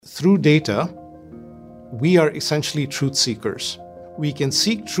through data, we are essentially truth seekers. We can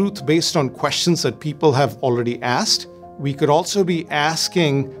seek truth based on questions that people have already asked. We could also be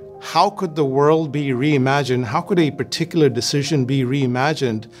asking, how could the world be reimagined? How could a particular decision be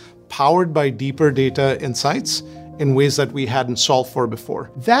reimagined, powered by deeper data insights in ways that we hadn't solved for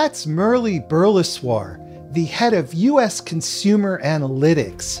before? That's Murli Burliswar, the head of U.S. Consumer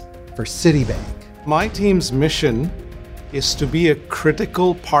Analytics for Citibank. My team's mission is to be a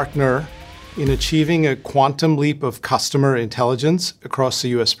critical partner in achieving a quantum leap of customer intelligence across the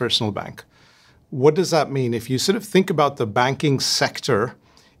U.S. personal bank. What does that mean? If you sort of think about the banking sector,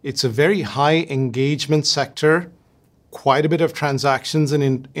 it's a very high engagement sector, quite a bit of transactions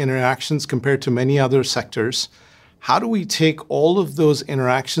and interactions compared to many other sectors. How do we take all of those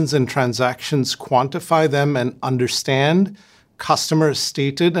interactions and transactions, quantify them, and understand customer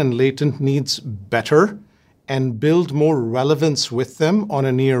stated and latent needs better, and build more relevance with them on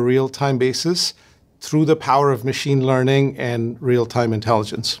a near real-time basis through the power of machine learning and real-time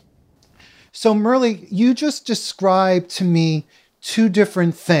intelligence? So Murli, you just described to me two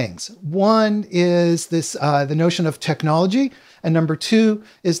different things. One is this the notion of technology, and number two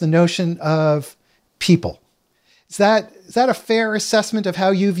is the notion of people. Is that a fair assessment of how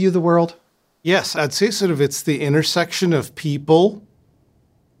you view the world? Yes, I'd say sort of it's the intersection of people,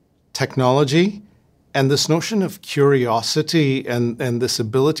 technology, and this notion of curiosity and this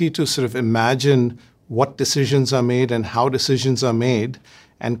ability to sort of imagine what decisions are made and how decisions are made,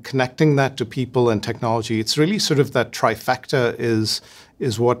 and connecting that to people and technology. It's really sort of that trifecta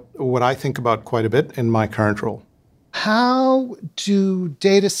is what I think about quite a bit in my current role. How do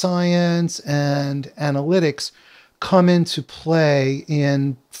data science and analytics come into play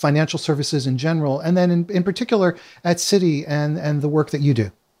in financial services in general, and then in particular at Citi and the work that you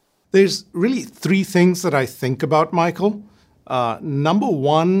do? There's really three things that I think about, Michael. Number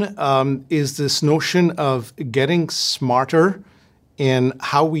one is this notion of getting smarter in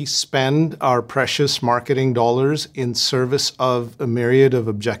how we spend our precious marketing dollars in service of a myriad of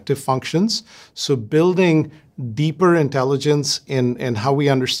objective functions. So building deeper intelligence in how we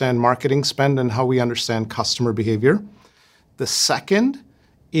understand marketing spend and how we understand customer behavior. The second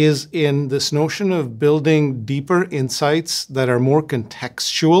is in this notion of building deeper insights that are more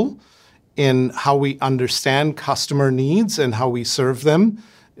contextual in how we understand customer needs and how we serve them,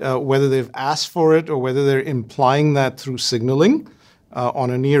 whether they've asked for it or whether they're implying that through signaling on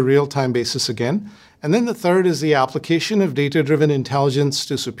a near real-time basis again. And then the third is the application of data-driven intelligence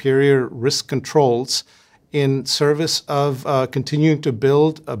to superior risk controls in service of continuing to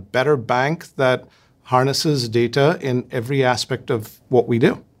build a better bank that harnesses data in every aspect of what we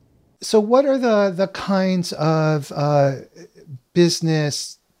do. So what are the kinds of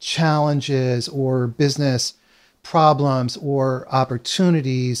business challenges or business problems or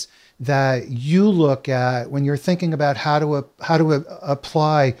opportunities that you look at when you're thinking about how to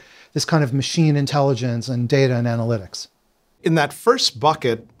apply this kind of machine intelligence and data and analytics? In that first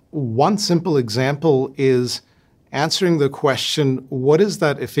bucket, one simple example is answering the question, what is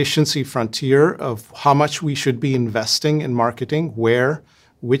that efficiency frontier of how much we should be investing in marketing, where,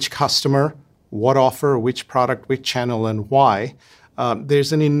 which customer, what offer, which product, which channel, and why?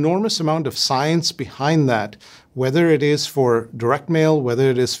 There's an enormous amount of science behind that, whether it is for direct mail, whether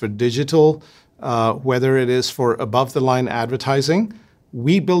it is for digital, whether it is for above-the-line advertising.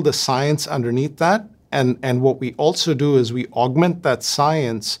 We build the science underneath that, and what we also do is we augment that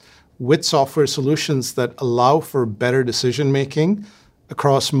science with software solutions that allow for better decision-making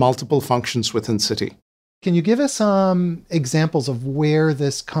across multiple functions within Citi. Can you give us some examples of where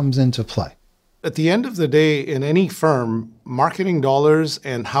this comes into play? At the end of the day, in any firm, marketing dollars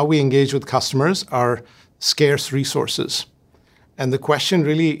and how we engage with customers are scarce resources. And the question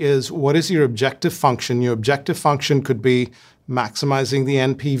really is, what is your objective function? Your objective function could be maximizing the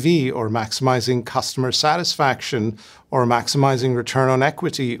NPV or maximizing customer satisfaction or maximizing return on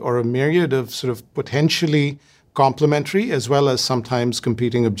equity or a myriad of sort of potentially complementary as well as sometimes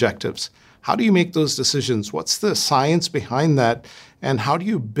competing objectives. How do you make those decisions? What's the science behind that? And how do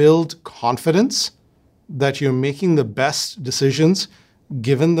you build confidence that you're making the best decisions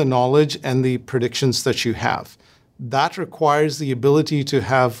given the knowledge and the predictions that you have? That requires the ability to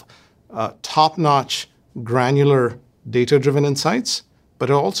have top-notch, granular, data-driven insights, but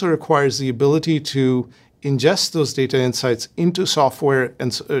it also requires the ability to ingest those data insights into software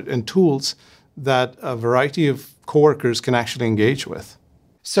and tools that a variety of coworkers can actually engage with.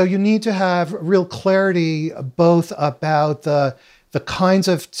 So you need to have real clarity both about the kinds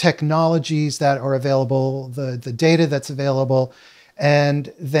of technologies that are available, the data that's available,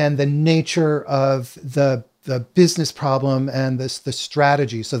 and then the nature of the the business problem and the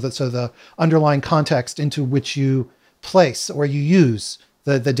strategy, so the underlying context into which you place or you use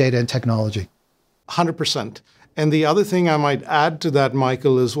the data and technology. 100%. And the other thing I might add to that,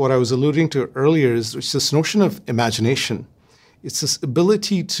 Michael, is what I was alluding to earlier, is this notion of imagination. It's this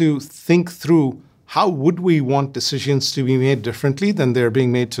ability to think through how would we want decisions to be made differently than they're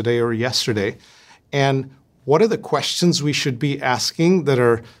being made today or yesterday, and what are the questions we should be asking that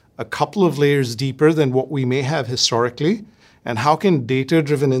are a couple of layers deeper than what we may have historically, and how can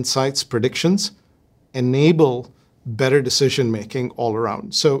data-driven insights, predictions, enable better decision-making all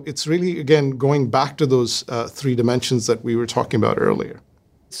around. So it's really, again, going back to those three dimensions that we were talking about earlier.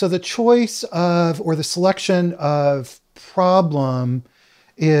 So the choice of, or the selection of problem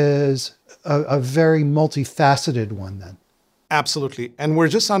is a very multifaceted one then. Absolutely. And we're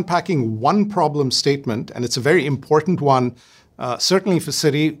just unpacking one problem statement, and it's a very important one, certainly for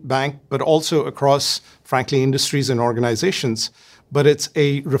Citibank, but also across, frankly, industries and organizations. But it's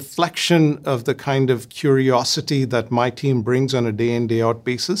a reflection of the kind of curiosity that my team brings on a day in, day out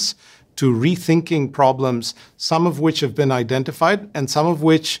basis to rethinking problems, some of which have been identified and some of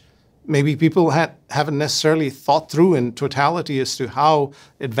which maybe people haven't necessarily thought through in totality as to how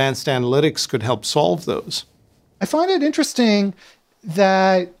advanced analytics could help solve those. I find it interesting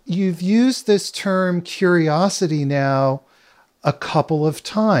that you've used this term curiosity now a couple of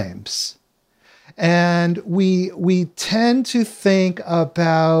times. And we tend to think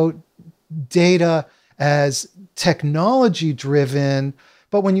about data as technology driven,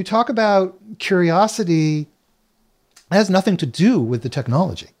 but when you talk about curiosity, it has nothing to do with the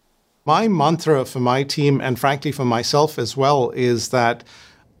technology. My mantra for my team, and frankly for myself as well, is that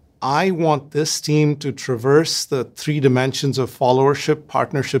I want this team to traverse the three dimensions of followership,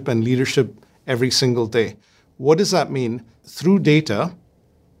 partnership, and leadership every single day. What does that mean? Through data,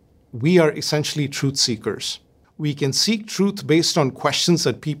 we are essentially truth seekers. We can seek truth based on questions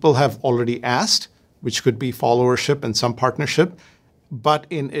that people have already asked, which could be followership and some partnership. But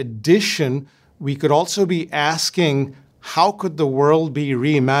in addition, we could also be asking, how could the world be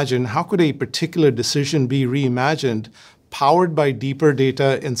reimagined? How could a particular decision be reimagined, powered by deeper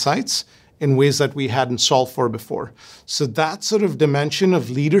data insights in ways that we hadn't solved for before? So that sort of dimension of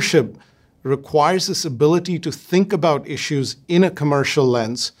leadership requires this ability to think about issues in a commercial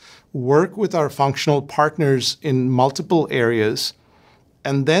lens, work with our functional partners in multiple areas,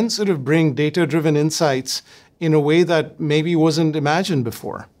 and then sort of bring data-driven insights in a way that maybe wasn't imagined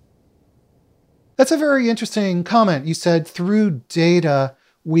before. That's a very interesting comment. You said through data,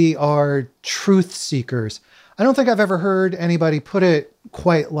 we are truth seekers. I don't think I've ever heard anybody put it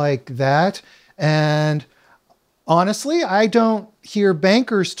quite like that. And honestly, I don't hear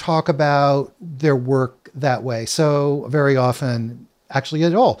bankers talk about their work that way so very often, actually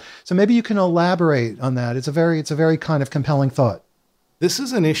at all. So maybe you can elaborate on that. It's a very kind of compelling thought. This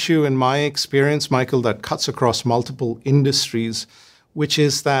is an issue in my experience, Michael, that cuts across multiple industries, which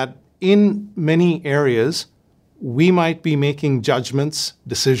is that in many areas, we might be making judgments,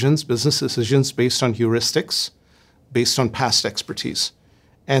 decisions, business decisions based on heuristics, based on past expertise.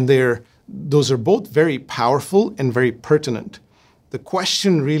 And those are both very powerful and very pertinent. The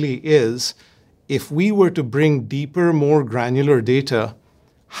question really is, if we were to bring deeper, more granular data,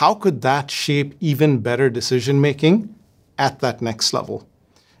 how could that shape even better decision-making at that next level?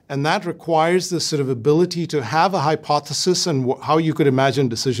 And that requires this sort of ability to have a hypothesis and how you could imagine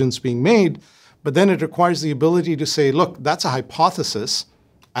decisions being made, but then it requires the ability to say, look, that's a hypothesis.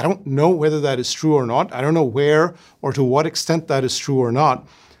 I don't know whether that is true or not. I don't know where or to what extent that is true or not.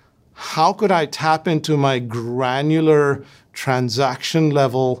 How could I tap into my granular transaction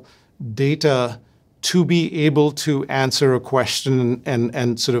level data to be able to answer a question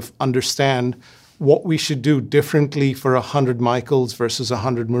and sort of understand what we should do differently for 100 Michaels versus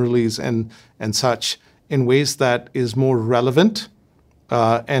 100 Murlis and such in ways that is more relevant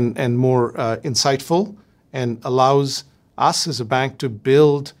and more insightful and allows us as a bank to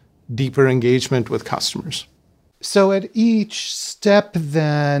build deeper engagement with customers. So at each step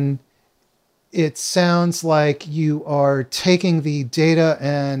then, it sounds like you are taking the data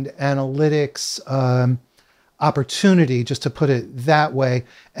and analytics opportunity, just to put it that way,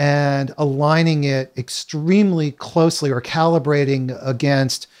 and aligning it extremely closely or calibrating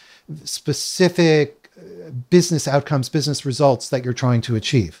against specific business outcomes, business results that you're trying to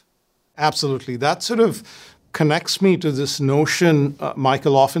achieve. Absolutely. That sort of connects me to this notion,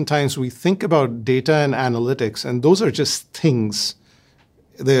 Michael, oftentimes we think about data and analytics, and those are just things.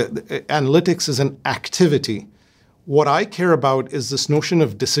 The analytics is an activity. What I care about is this notion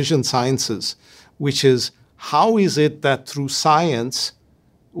of decision sciences, which is how is it that through science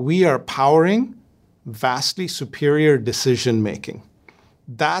we are powering vastly superior decision making.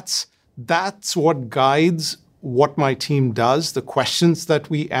 That's what guides what my team does, the questions that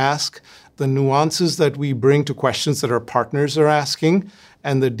we ask, the nuances that we bring to questions that our partners are asking,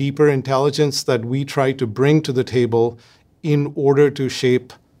 and the deeper intelligence that we try to bring to the table in order to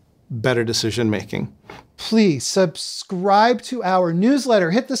shape better decision making. Please subscribe to our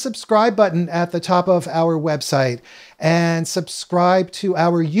newsletter. Hit the subscribe button at the top of our website and subscribe to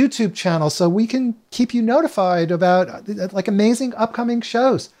our YouTube channel so we can keep you notified about like amazing upcoming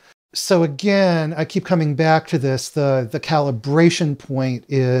shows. So again, I keep coming back to this. The calibration point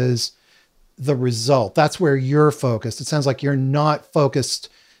is the result. That's where you're focused. It sounds like you're not focused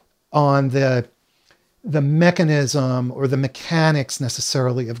on the mechanism or the mechanics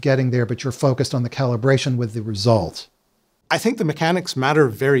necessarily of getting there, but you're focused on the calibration with the result. I think the mechanics matter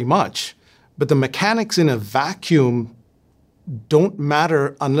very much, but the mechanics in a vacuum don't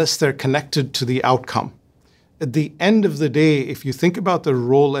matter unless they're connected to the outcome. At the end of the day, if you think about the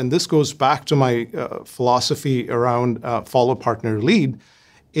role, and this goes back to my philosophy around follow, partner, lead,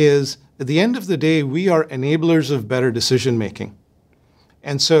 is at the end of the day, we are enablers of better decision making.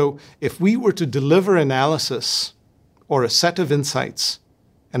 And so if we were to deliver analysis or a set of insights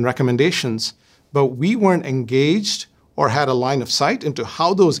and recommendations, but we weren't engaged or had a line of sight into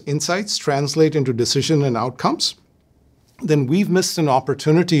how those insights translate into decision and outcomes, then we've missed an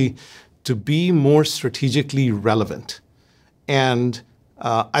opportunity to be more strategically relevant. And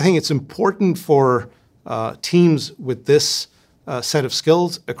I think it's important for teams with this set of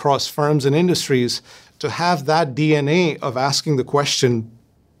skills across firms and industries to have that DNA of asking the question,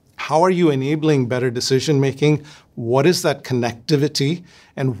 how are you enabling better decision making? What is that connectivity?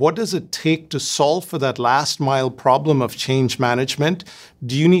 And what does it take to solve for that last mile problem of change management?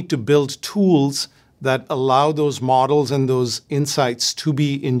 Do you need to build tools that allow those models and those insights to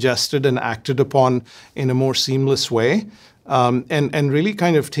be ingested and acted upon in a more seamless way? And really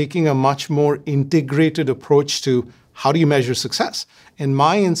kind of taking a much more integrated approach to how do you measure success? In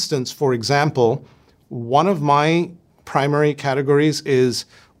my instance, for example, one of my primary categories is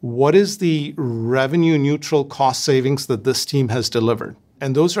what is the revenue neutral cost savings that this team has delivered?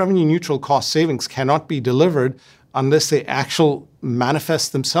 And those revenue neutral cost savings cannot be delivered unless they actually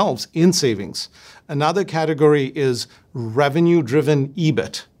manifest themselves in savings. Another category is revenue-driven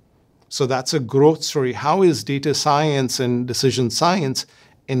EBIT. So that's a growth story. How is data science and decision science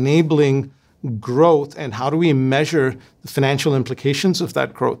enabling growth, and how do we measure the financial implications of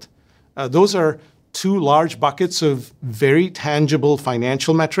that growth? Those are two large buckets of very tangible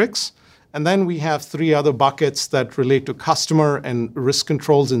financial metrics. And then we have three other buckets that relate to customer and risk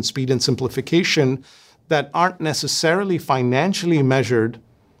controls and speed and simplification that aren't necessarily financially measured,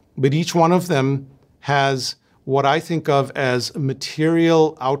 but each one of them has what I think of as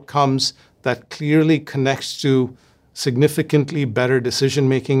material outcomes that clearly connects to significantly better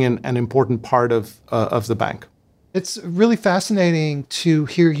decision-making and an important part of the bank. It's really fascinating to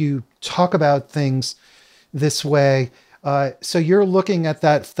hear you talk about things this way. So you're looking at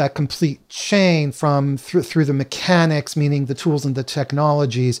that complete chain from through the mechanics, meaning the tools and the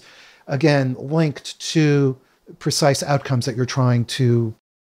technologies, again, linked to precise outcomes that you're trying to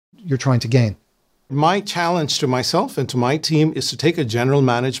gain. My challenge to myself and to my team is to take a general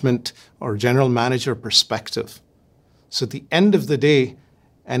management or general manager perspective. So at the end of the day,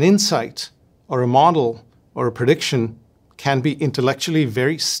 an insight or a model or a prediction can be intellectually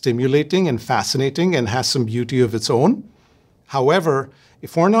very stimulating and fascinating and has some beauty of its own. However,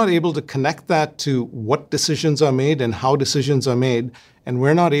 if we're not able to connect that to what decisions are made and how decisions are made, and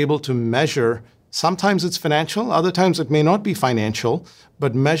we're not able to measure, sometimes it's financial, other times it may not be financial,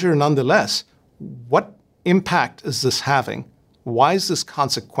 but measure nonetheless, what impact is this having? Why is this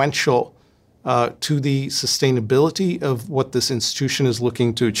consequential to the sustainability of what this institution is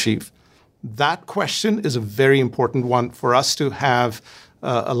looking to achieve? That question is a very important one for us to have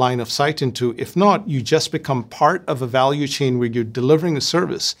a line of sight into. If not, you just become part of a value chain where you're delivering a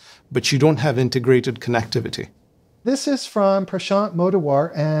service, but you don't have integrated connectivity. This is from Prashant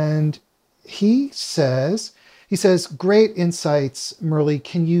Modawar, and he says, great insights, Murli.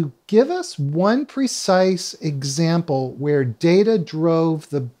 Can you give us one precise example where data drove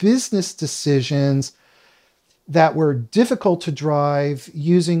the business decisions that were difficult to drive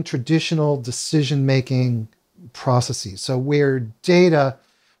using traditional decision-making processes? So where data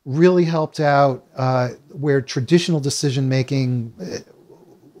really helped out, where traditional decision-making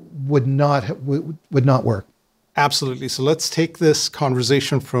would not work. Absolutely. So let's take this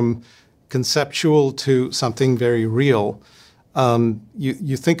conversation from conceptual to something very real.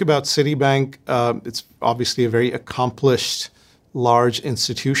 You think about Citibank, it's obviously a very accomplished, large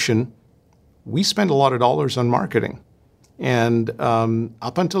institution. we spend a lot of dollars on marketing. And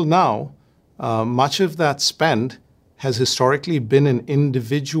up until now, much of that spend has historically been in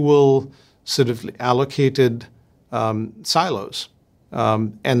individual sort of allocated silos.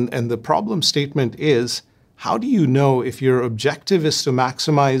 And the problem statement is, how do you know if your objective is to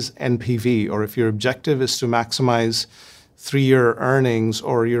maximize NPV, or if your objective is to maximize 3-year earnings,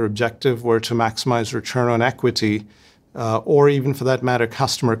 or your objective were to maximize return on equity, or even for that matter,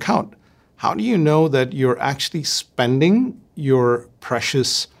 customer count? How do you know that you're actually spending your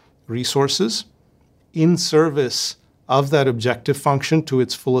precious resources in service of that objective function to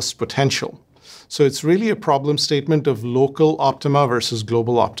its fullest potential? So it's really a problem statement of local optima versus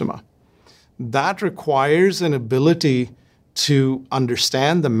global optima. That requires an ability to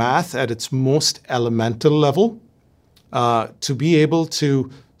understand the math at its most elemental level, to be able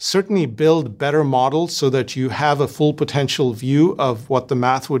to certainly build better models so that you have a full potential view of what the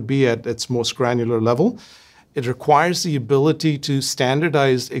math would be at its most granular level. It requires the ability to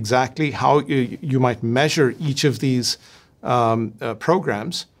standardize exactly how you might measure each of these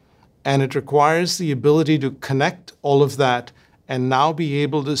programs. And it requires the ability to connect all of that and now be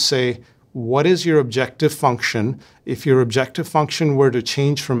able to say, what is your objective function? If your objective function were to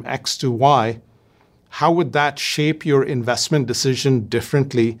change from X to Y, how would that shape your investment decision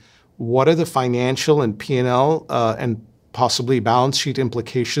differently? What are the financial and P&L and possibly balance sheet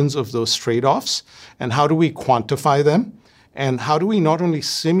implications of those trade-offs? And how do we quantify them? And how do we not only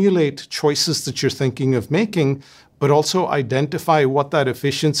simulate choices that you're thinking of making, but also identify what that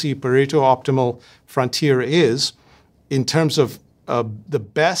efficiency Pareto optimal frontier is in terms of the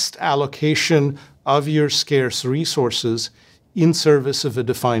best allocation of your scarce resources in service of a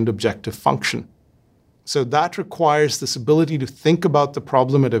defined objective function? So that requires this ability to think about the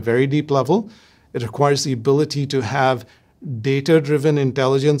problem at a very deep level. It requires the ability to have data-driven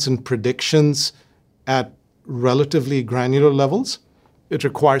intelligence and predictions at relatively granular levels. It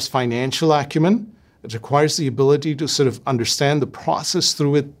requires financial acumen. It requires the ability to sort of understand the process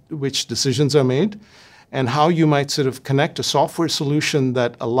through which decisions are made, and how you might sort of connect a software solution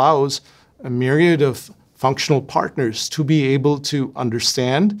that allows a myriad of functional partners to be able to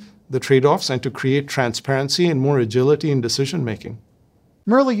understand the trade-offs and to create transparency and more agility in decision-making.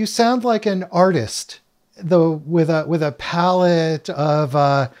 Murli, you sound like an artist, though, with a palette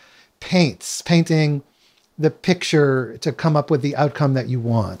of paints, painting the picture to come up with the outcome that you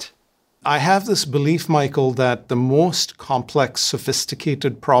want. I have this belief, Michael, that the most complex,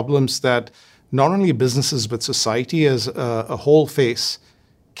 sophisticated problems that not only businesses but society as a whole face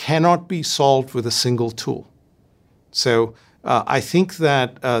cannot be solved with a single tool. So I think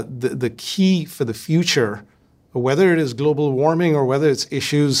that the key for the future, whether it is global warming or whether it's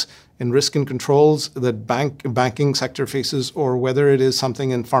issues in risk and controls that banking sector faces, or whether it is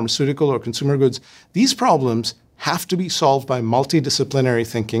something in pharmaceutical or consumer goods, these problems have to be solved by multidisciplinary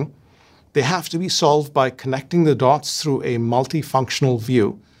thinking. They have to be solved by connecting the dots through a multifunctional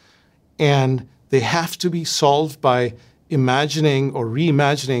view. And they have to be solved by imagining or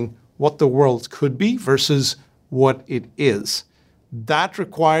reimagining what the world could be versus what it is. That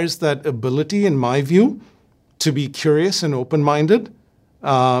requires that ability, in my view, to be curious and open-minded,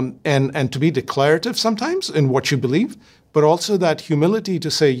 and to be declarative sometimes in what you believe, but also that humility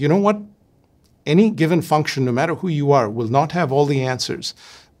to say, you know what, any given function, no matter who you are, will not have all the answers.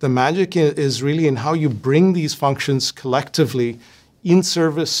 The magic is really in how you bring these functions collectively in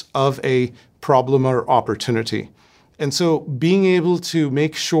service of a problem or opportunity. And so being able to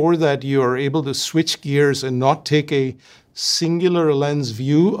make sure that you are able to switch gears and not take a singular lens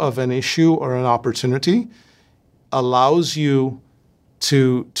view of an issue or an opportunity allows you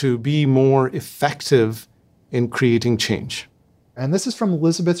to be more effective in creating change. And this is from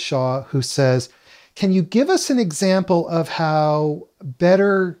Elizabeth Shaw, who says, can you give us an example of how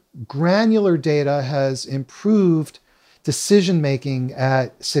better granular data has improved decision-making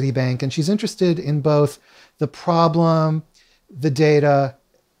at Citibank? And she's interested in both the problem, the data,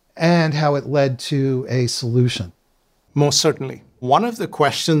 and how it led to a solution. Most certainly. One of the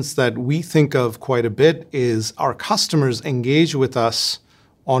questions that we think of quite a bit is our customers engage with us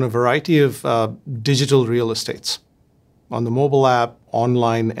on a variety of digital real estates, on the mobile app,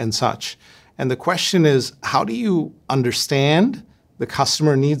 online, and such. And the question is, how do you understand the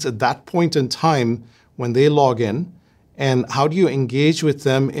customer needs at that point in time when they log in? And how do you engage with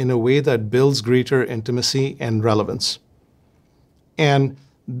them in a way that builds greater intimacy and relevance? And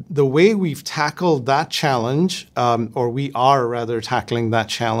the way we've tackled that challenge, or we are rather tackling that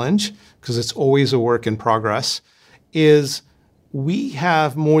challenge, because it's always a work in progress, is we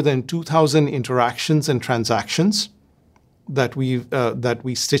have more than 2,000 interactions and transactions that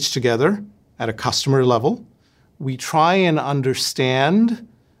we stitch together at a customer level. We try and understand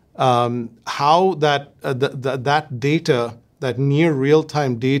how that data, that near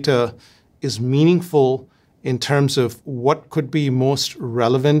real-time data, is meaningful in terms of what could be most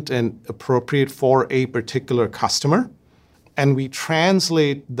relevant and appropriate for a particular customer. And we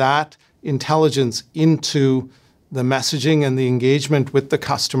translate that intelligence into the messaging and the engagement with the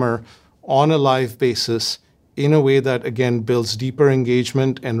customer on a live basis in a way that, again, builds deeper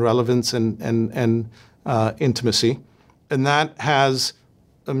engagement and relevance and intimacy. And that has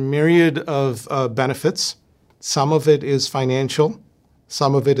a myriad of benefits. Some of it is financial,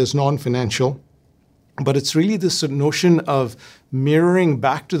 some of it is non-financial. But it's really this notion of mirroring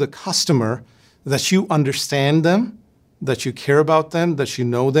back to the customer that you understand them, that you care about them, that you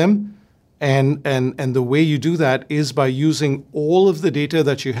know them. And the way you do that is by using all of the data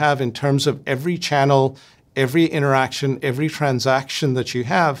that you have in terms of every channel, every interaction, every transaction that you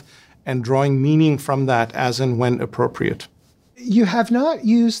have, and drawing meaning from that as and when appropriate. You have not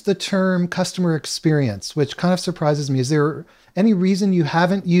used the term customer experience, which kind of surprises me. Is there any reason you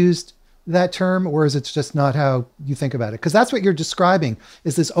haven't used that term, or is it just not how you think about it? Because that's what you're describing,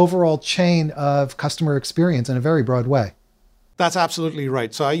 is this overall chain of customer experience in a very broad way. That's absolutely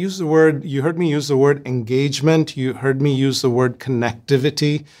right. So you heard me use the word engagement, you heard me use the word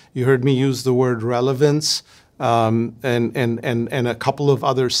connectivity, you heard me use the word relevance, and a couple of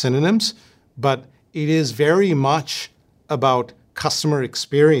other synonyms. But it is very much about customer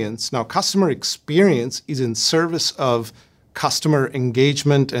experience. Now, customer experience is in service of customer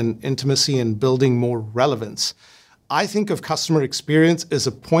engagement and intimacy and building more relevance. I think of customer experience as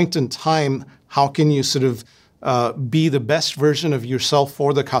a point in time. How can you sort of be the best version of yourself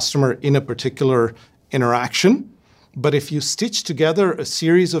for the customer in a particular interaction? But if you stitch together a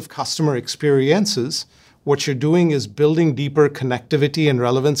series of customer experiences, what you're doing is building deeper connectivity and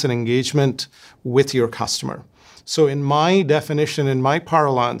relevance and engagement with your customer. So in my definition, in my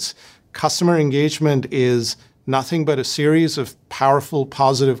parlance, customer engagement is nothing but a series of powerful,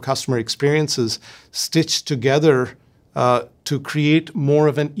 positive customer experiences stitched together to create more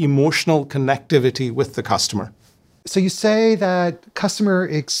of an emotional connectivity with the customer. So you say that customer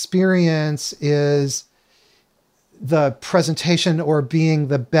experience is the presentation or being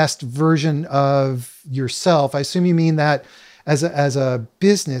the best version of yourself. I assume you mean that as a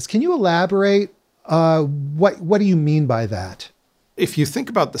business. Can you elaborate? What do you mean by that? If you think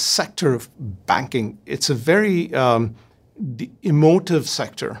about the sector of banking, it's a very emotive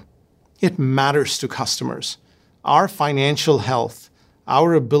sector. It matters to customers. Our financial health,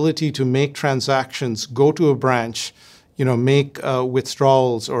 our ability to make transactions, go to a branch, make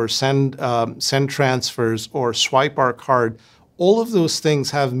withdrawals or send transfers or swipe our card, all of those things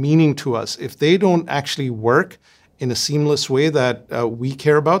have meaning to us. If they don't actually work in a seamless way that we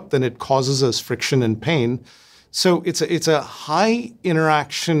care about, then it causes us friction and pain. So it's a high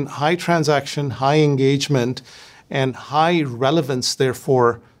interaction, high transaction, high engagement, and high relevance,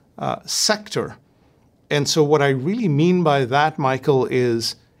 therefore, sector. And so what I really mean by that, Michael,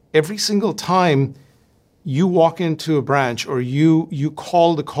 is every single time you walk into a branch or you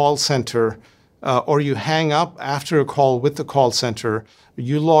call the call center or you hang up after a call with the call center,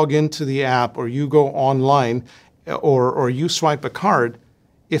 you log into the app or you go online or you swipe a card,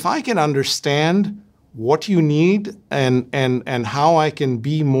 if I can understand what you need and how I can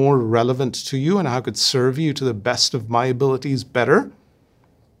be more relevant to you and how I could serve you to the best of my abilities better,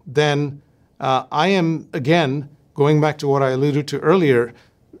 then I am, again, going back to what I alluded to earlier,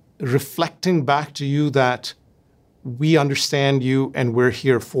 reflecting back to you that we understand you and we're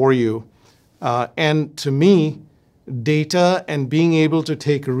here for you. And to me, data and being able to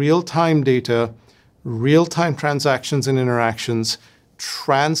take real-time data, real-time transactions and interactions,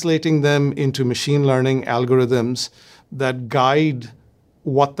 translating them into machine learning algorithms that guide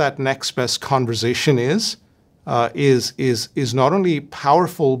what that next best conversation is not only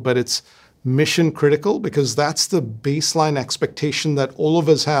powerful, but it's mission critical, because that's the baseline expectation that all of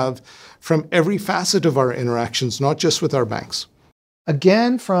us have from every facet of our interactions, not just with our banks.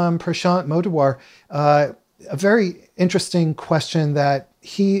 Again, from Prashant Modawar, a very interesting question that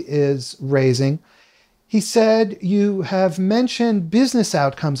he is raising. He said, you have mentioned business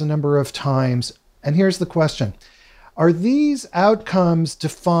outcomes a number of times, and here's the question. Are these outcomes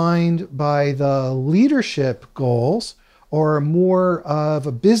defined by the leadership goals or more of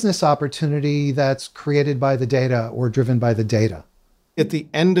a business opportunity that's created by the data or driven by the data? At the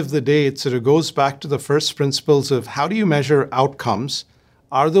end of the day, it sort of goes back to the first principles of how do you measure outcomes?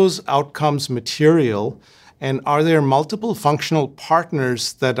 Are those outcomes material? And are there multiple functional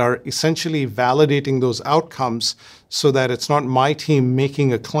partners that are essentially validating those outcomes so that it's not my team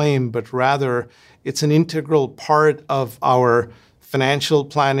making a claim, but rather it's an integral part of our financial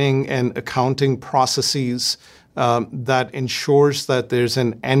planning and accounting processes that ensures that there's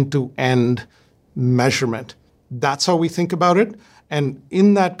an end-to-end measurement. That's how we think about it. And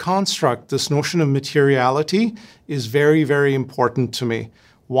in that construct, this notion of materiality is very, very important to me.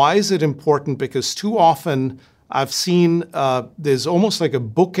 Why is it important? Because too often I've seen there's almost like a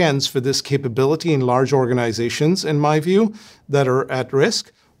bookends for this capability in large organizations, in my view, that are at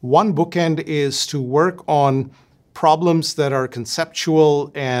risk. One bookend is to work on problems that are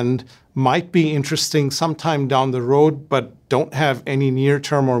conceptual and might be interesting sometime down the road, but don't have any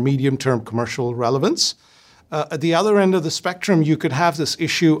near-term or medium-term commercial relevance. At the other end of the spectrum, you could have this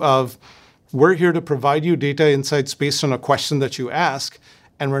issue of, we're here to provide you data insights based on a question that you ask,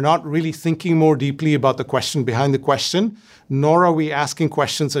 and we're not really thinking more deeply about the question behind the question, nor are we asking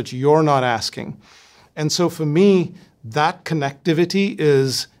questions that you're not asking. And so for me, that connectivity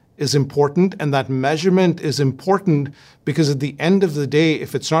is important, and that measurement is important because at the end of the day,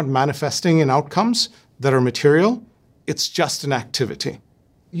 if it's not manifesting in outcomes that are material, it's just an activity.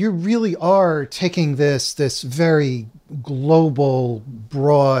 You really are taking this very global,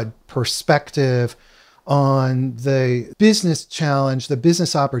 broad perspective on the business challenge, the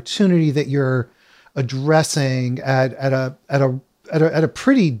business opportunity that you're addressing at a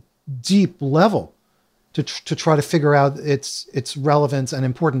pretty deep level to try to figure out its relevance and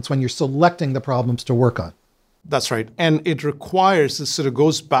importance when you're selecting the problems to work on. That's right. And it requires, this sort of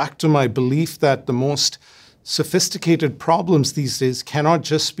goes back to my belief that the most sophisticated problems these days cannot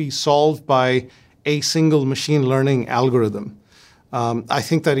just be solved by a single machine learning algorithm. I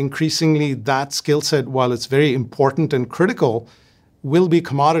think that increasingly that skill set, while it's very important and critical, will be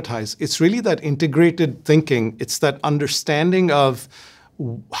commoditized. It's really that integrated thinking. It's that understanding of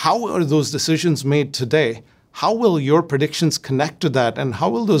how are those decisions made today? How will your predictions connect to that? And how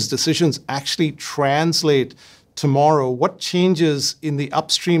will those decisions actually translate tomorrow? What changes in the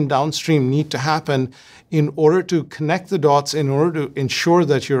upstream, downstream need to happen in order to connect the dots, in order to ensure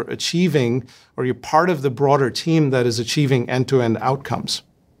that you're achieving or you're part of the broader team that is achieving end-to-end outcomes?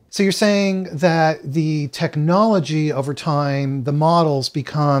 So you're saying that the technology over time, the models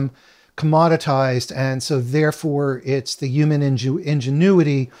become commoditized, and so therefore it's the human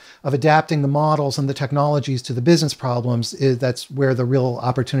ingenuity of adapting the models and the technologies to the business problems that's where the real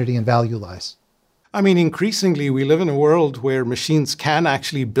opportunity and value lies. I mean, increasingly, we live in a world where machines can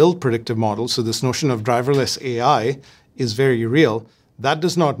actually build predictive models. So this notion of driverless AI is very real. That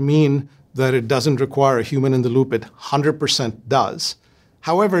does not mean that it doesn't require a human in the loop. It 100% does.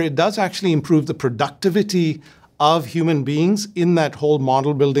 However, it does actually improve the productivity of human beings in that whole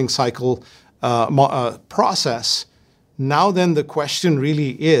model building cycle process. Now then, the question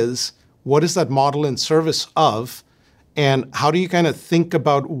really is, what is that model in service of? And how do you kind of think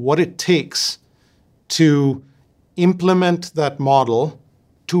about what it takes to implement that model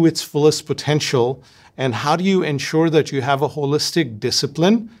to its fullest potential? And how do you ensure that you have a holistic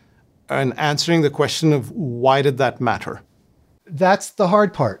discipline in answering the question of why did that matter? That's the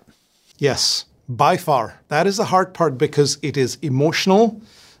hard part. Yes, by far. That is the hard part because it is emotional.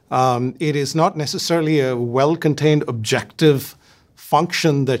 It is not necessarily a well-contained objective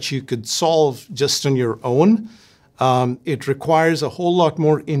function that you could solve just on your own. It requires a whole lot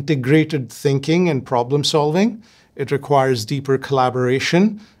more integrated thinking and problem solving. It requires deeper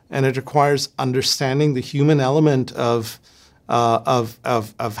collaboration, and it requires understanding the human element of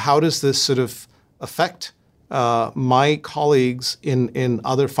how does this sort of affect my colleagues in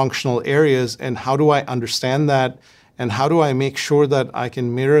other functional areas, and how do I understand that, and how do I make sure that I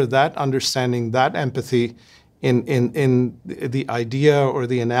can mirror that understanding, that empathy in the idea or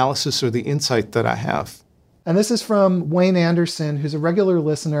the analysis or the insight that I have. And this is from Wayne Anderson, who's a regular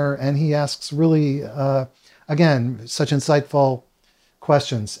listener, and he asks really, again, such insightful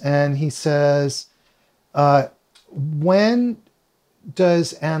questions. And he says, when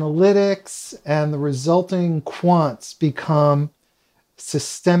does analytics and the resulting quants become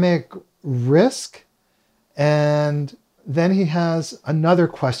systemic risk? And then he has another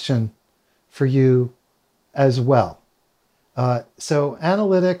question for you as well. So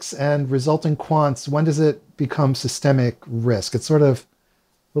analytics and resulting quants, when does it become systemic risk? It's sort of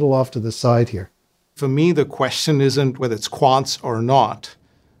a little off to the side here. For me, the question isn't whether it's quants or not.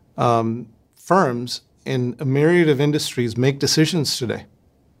 Firms in a myriad of industries make decisions today.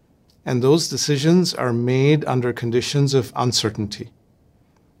 And those decisions are made under conditions of uncertainty.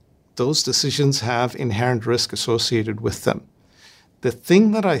 Those decisions have inherent risk associated with them. The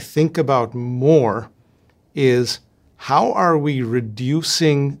thing that I think about more is how are we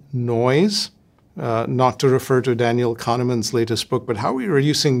reducing noise, not to refer to Daniel Kahneman's latest book, but how are we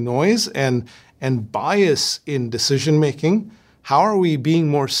reducing noise and bias in decision-making? How are we being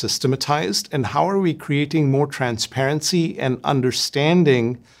more systematized? And how are we creating more transparency and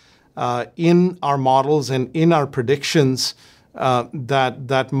understanding in our models and in our predictions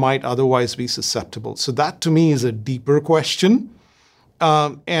that might otherwise be susceptible? So that to me is a deeper question.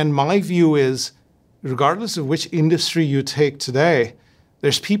 And my view is, regardless of which industry you take today,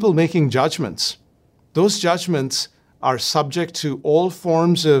 there's people making judgments. Those judgments are subject to all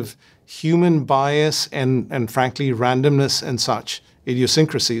forms of human bias and frankly, randomness and such,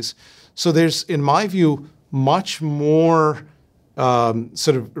 idiosyncrasies. So there's, in my view, much more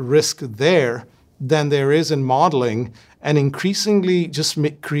sort of risk there than there is in modeling, and increasingly just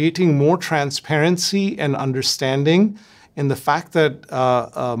creating more transparency and understanding in the fact that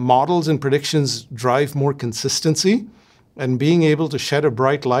models and predictions drive more consistency, and being able to shed a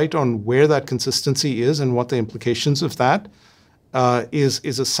bright light on where that consistency is and what the implications of that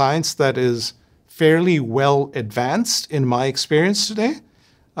is a science that is fairly well advanced in my experience today.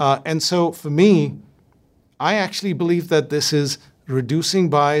 And so for me, I actually believe that this is reducing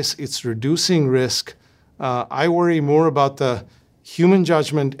bias, it's reducing risk. I worry more about the human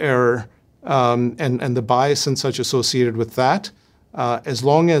judgment error and the bias and such associated with that, as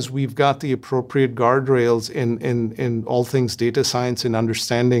long as we've got the appropriate guardrails in all things data science and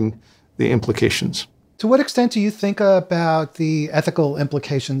understanding the implications. To what extent do you think about the ethical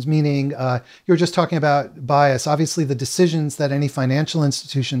implications? Meaning, you're just talking about bias. Obviously, the decisions that any financial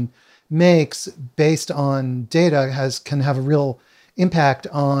institution makes based on data can have a real impact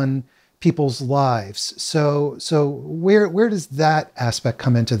on people's lives. So where does that aspect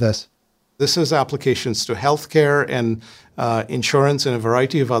come into this? This has applications to healthcare and insurance and a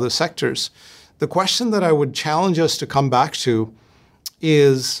variety of other sectors. The question that I would challenge us to come back to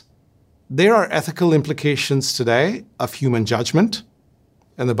is, there are ethical implications today of human judgment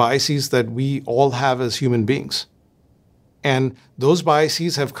and the biases that we all have as human beings. And those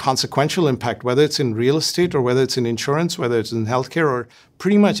biases have consequential impact, whether it's in real estate or whether it's in insurance, whether it's in healthcare, or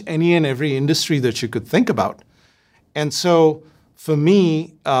pretty much any and every industry that you could think about. And so for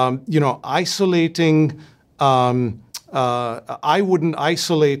me, isolating, I wouldn't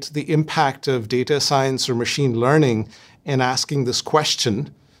isolate the impact of data science or machine learning in asking this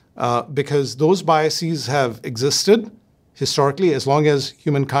question, because those biases have existed historically as long as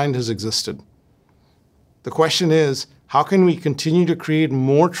humankind has existed. The question is, how can we continue to create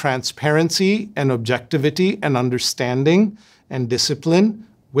more transparency and objectivity and understanding and discipline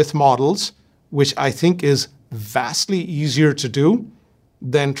with models, which I think is vastly easier to do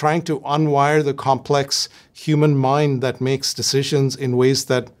than trying to unwire the complex human mind that makes decisions in ways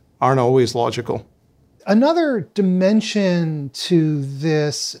that aren't always logical. Another dimension to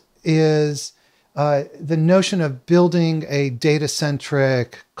this is the notion of building a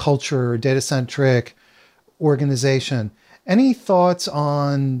data-centric culture, data-centric organization. Any thoughts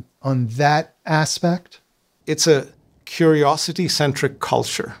on that aspect? It's a curiosity-centric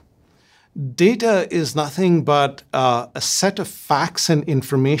culture. Data is nothing but a set of facts and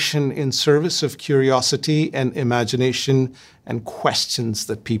information in service of curiosity and imagination and questions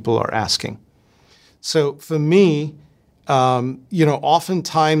that people are asking. So for me,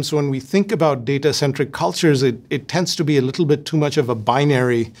 oftentimes when we think about data-centric cultures, it tends to be a little bit too much of a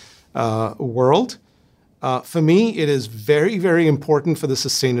binary world. For me, it is very, very important for the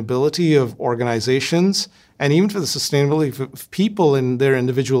sustainability of organizations and even for the sustainability of people in their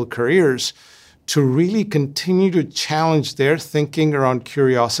individual careers to really continue to challenge their thinking around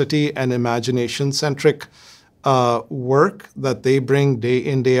curiosity and imagination-centric work that they bring day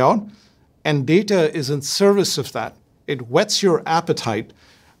in, day out. And data is in service of that. It whets your appetite,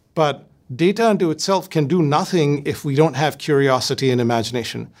 but data unto itself can do nothing if we don't have curiosity and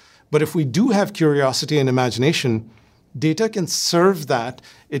imagination. But if we do have curiosity and imagination, data can serve that.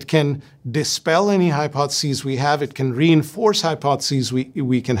 It can dispel any hypotheses we have. It can reinforce hypotheses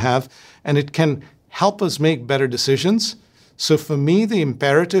we can have, and it can help us make better decisions. So for me, the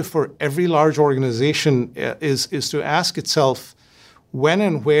imperative for every large organization is to ask itself, when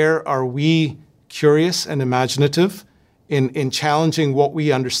and where are we curious and imaginative in challenging what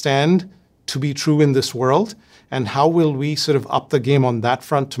we understand to be true in this world? And how will we sort of up the game on that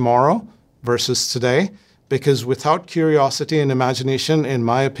front tomorrow versus today? Because without curiosity and imagination, in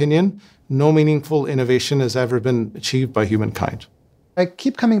my opinion, no meaningful innovation has ever been achieved by humankind. I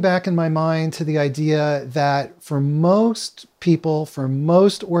keep coming back in my mind to the idea that for most people, for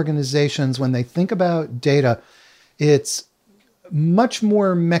most organizations, when they think about data, it's much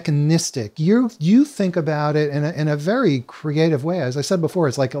more mechanistic. You think about it in a very creative way. As I said before,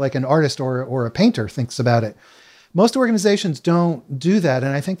 it's like an artist or a painter thinks about it. Most organizations don't do that.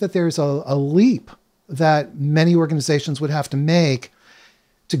 And I think that there's a leap that many organizations would have to make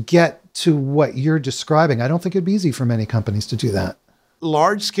to get to what you're describing. I don't think it'd be easy for many companies to do that.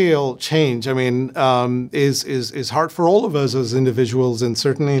 Large scale change, is hard for all of us as individuals and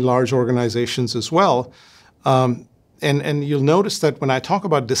certainly large organizations as well. And you'll notice that when I talk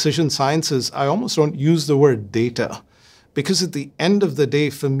about decision sciences, I almost don't use the word data, because at the end of the day,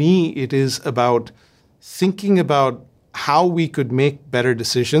 for me, it is about thinking about how we could make better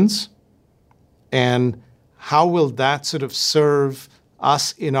decisions and how will that sort of serve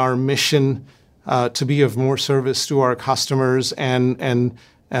us in our mission to be of more service to our customers and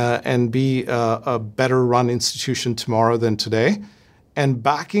be a better run institution tomorrow than today. And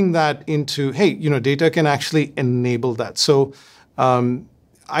backing that into, hey, data can actually enable that. So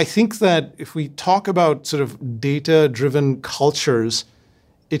I think that if we talk about sort of data-driven cultures,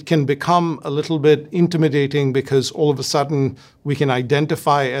 it can become a little bit intimidating because all of a sudden we can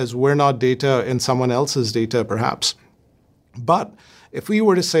identify as we're not data and someone else's data, perhaps. But if we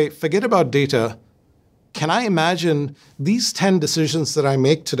were to say, forget about data, can I imagine these 10 decisions that I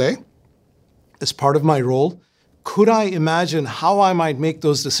make today as part of my role? Could I imagine how I might make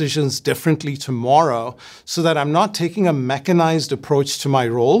those decisions differently tomorrow so that I'm not taking a mechanized approach to my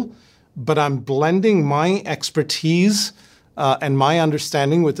role, but I'm blending my expertise and my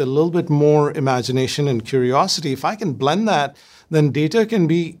understanding with a little bit more imagination and curiosity? If I can blend that, then data can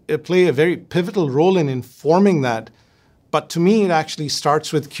play a very pivotal role in informing that. But to me, it actually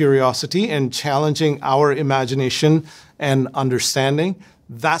starts with curiosity and challenging our imagination and understanding.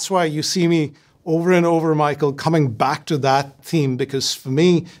 That's why you see me over and over, Michael, coming back to that theme, because for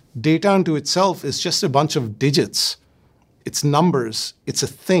me, data unto itself is just a bunch of digits. It's numbers. It's a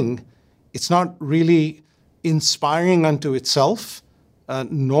thing. It's not really inspiring unto itself,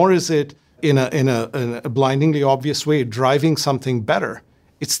 nor is it in a blindingly obvious way driving something better.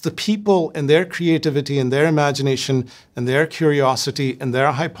 It's the people and their creativity and their imagination and their curiosity and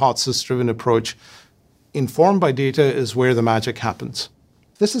their hypothesis-driven approach informed by data is where the magic happens.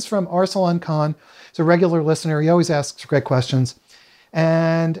 This is from Arsalan Khan. He's a regular listener. He always asks great questions.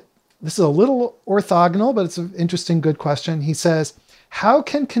 And this is a little orthogonal, but it's an interesting, good question. He says, how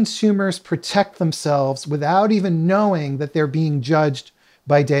can consumers protect themselves without even knowing that they're being judged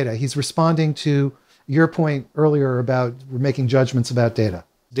by data? He's responding to your point earlier about we're making judgments about data.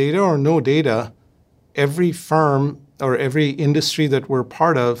 Data or no data, every firm or every industry that we're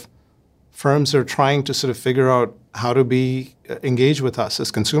part of, firms are trying to sort of figure out how to be engaged with us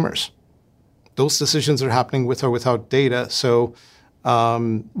as consumers. Those decisions are happening with or without data. So,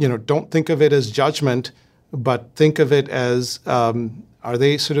 don't think of it as judgment, but think of it as, are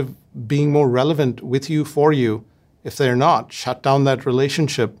they sort of being more relevant with you, for you? If they're not, shut down that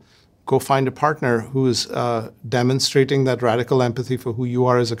relationship. Go find a partner who's demonstrating that radical empathy for who you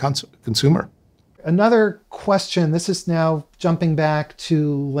are as a consumer. Another question, this is now jumping back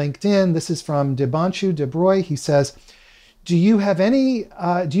to LinkedIn. This is from Debanshu Debroy. He says, do you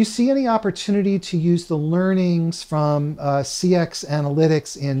see any opportunity to use the learnings from CX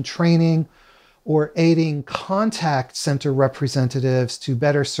analytics in training or aiding contact center representatives to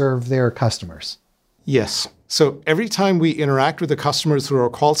better serve their customers? Yes. So every time we interact with the customer through our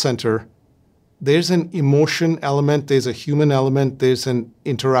call center, there's an emotion element, there's a human element, there's an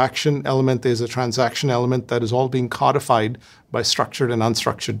interaction element, there's a transaction element that is all being codified by structured and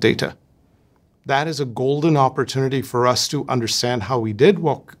unstructured data. That is a golden opportunity for us to understand how we did,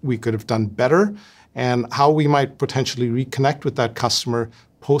 what we could have done better, and how we might potentially reconnect with that customer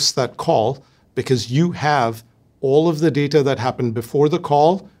post that call, because you have all of the data that happened before the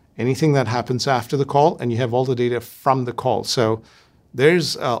call, anything that happens after the call, and you have all the data from the call. So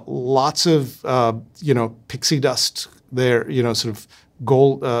there's lots of, pixie dust there, sort of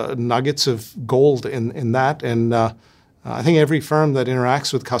gold, nuggets of gold in that. And I think every firm that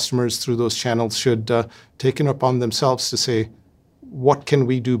interacts with customers through those channels should take it upon themselves to say, what can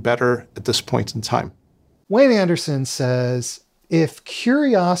we do better at this point in time? Wayne Anderson says, if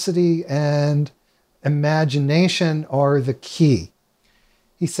curiosity and imagination are the key,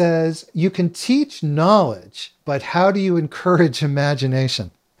 he says, you can teach knowledge, but how do you encourage imagination?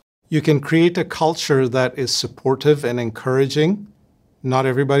 You can create a culture that is supportive and encouraging. Not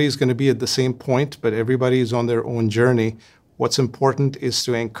everybody is going to be at the same point, but everybody is on their own journey. What's important is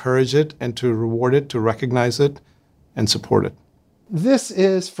to encourage it and to reward it, to recognize it and support it. This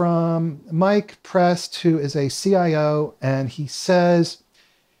is from Mike Prest, who is a CIO, and he says,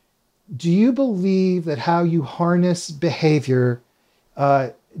 do you believe that how you harness behavior,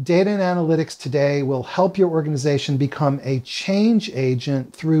 data and analytics today will help your organization become a change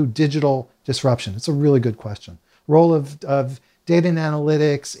agent through digital disruption? It's a really good question. Role of data and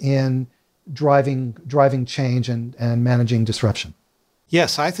analytics in driving change and managing disruption.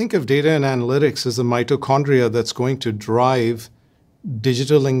 Yes, I think of data and analytics as the mitochondria that's going to drive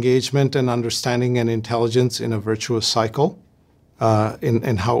digital engagement and understanding and intelligence in a virtuous cycle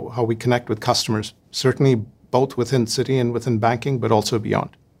in how we connect with customers, certainly both within Citi and within banking, but also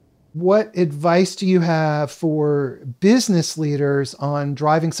beyond. What advice do you have for business leaders on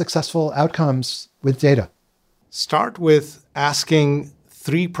driving successful outcomes with data? Start with asking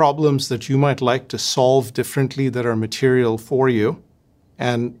 3 problems that you might like to solve differently that are material for you,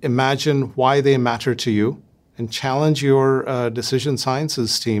 and imagine why they matter to you, and challenge your decision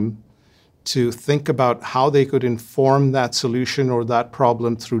sciences team to think about how they could inform that solution or that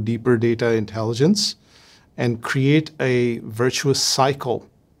problem through deeper data intelligence and create a virtuous cycle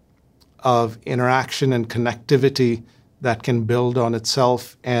of interaction and connectivity that can build on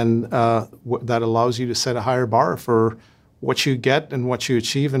itself and that allows you to set a higher bar for what you get and what you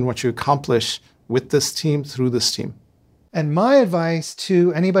achieve and what you accomplish with this team through this team. And my advice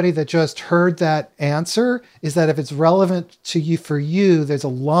to anybody that just heard that answer is that if it's relevant to you for you, there's a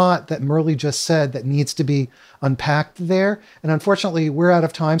lot that Murli just said that needs to be unpacked there. And unfortunately, we're out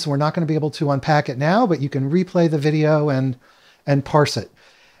of time, so we're not going to be able to unpack it now, but you can replay the video and parse it.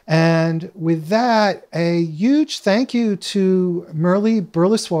 And with that, a huge thank you to Murli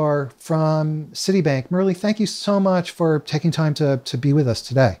Burliswar from Citibank. Murli, thank you so much for taking time to be with us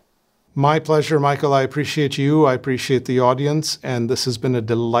today. My pleasure, Michael. I appreciate you. I appreciate the audience. And this has been a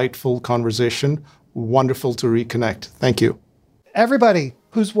delightful conversation. Wonderful to reconnect. Thank you. Everybody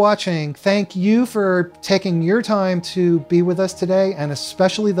who's watching, thank you for taking your time to be with us today, and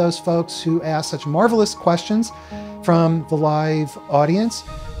especially those folks who asked such marvelous questions from the live audience.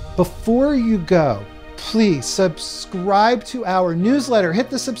 Before you go, please subscribe to our newsletter. Hit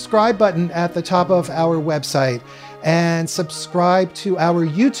the subscribe button at the top of our website and subscribe to our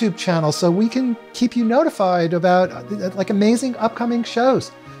YouTube channel so we can keep you notified about amazing upcoming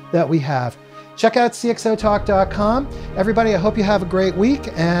shows that we have. Check out cxotalk.com. Everybody, I hope you have a great week,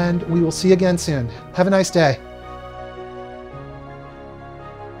 and we will see you again soon. Have a nice day.